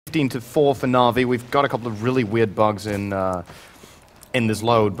15-4 for Na'Vi. We've got a couple of really weird bugs in this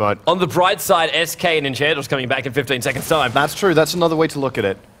load, but... On the bright side, SK and Enchantress coming back in 15 seconds time. That's true. That's another way to look at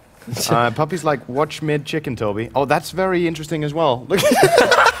it. Puppy's like, watch mid chicken, Toby. Oh, that's very interesting as well. Look.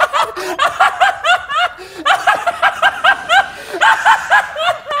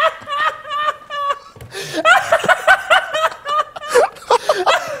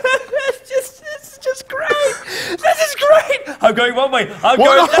 It's just great. This is great. I'm going one way. I'm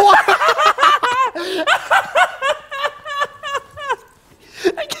going.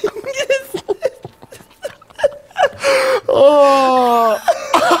 Oh.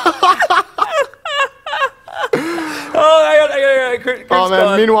 Oh, hang on. Oh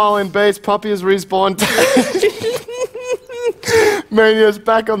man, meanwhile in base, Puppy is respawned. Mania's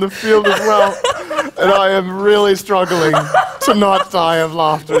back on the field as well. And I am really struggling to not die of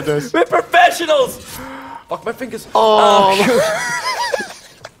laughter at this. We're professionals! Fuck my fingers. Oh.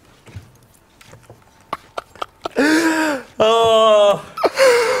 Oh.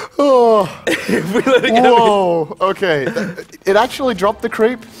 Oh. We let it go. Whoa. Okay. It actually dropped the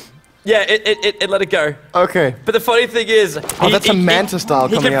creep? Yeah, it let it go. Okay. But the funny thing is... that's a Manta style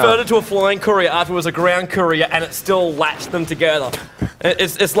coming out. He converted to a flying courier after it was a ground courier and it still latched them together.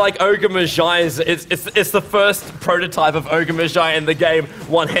 It's like Ogre Magi. It's the first prototype of Ogre Magi in the game.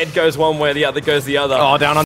 One head goes one way, the other goes the other. Oh, down on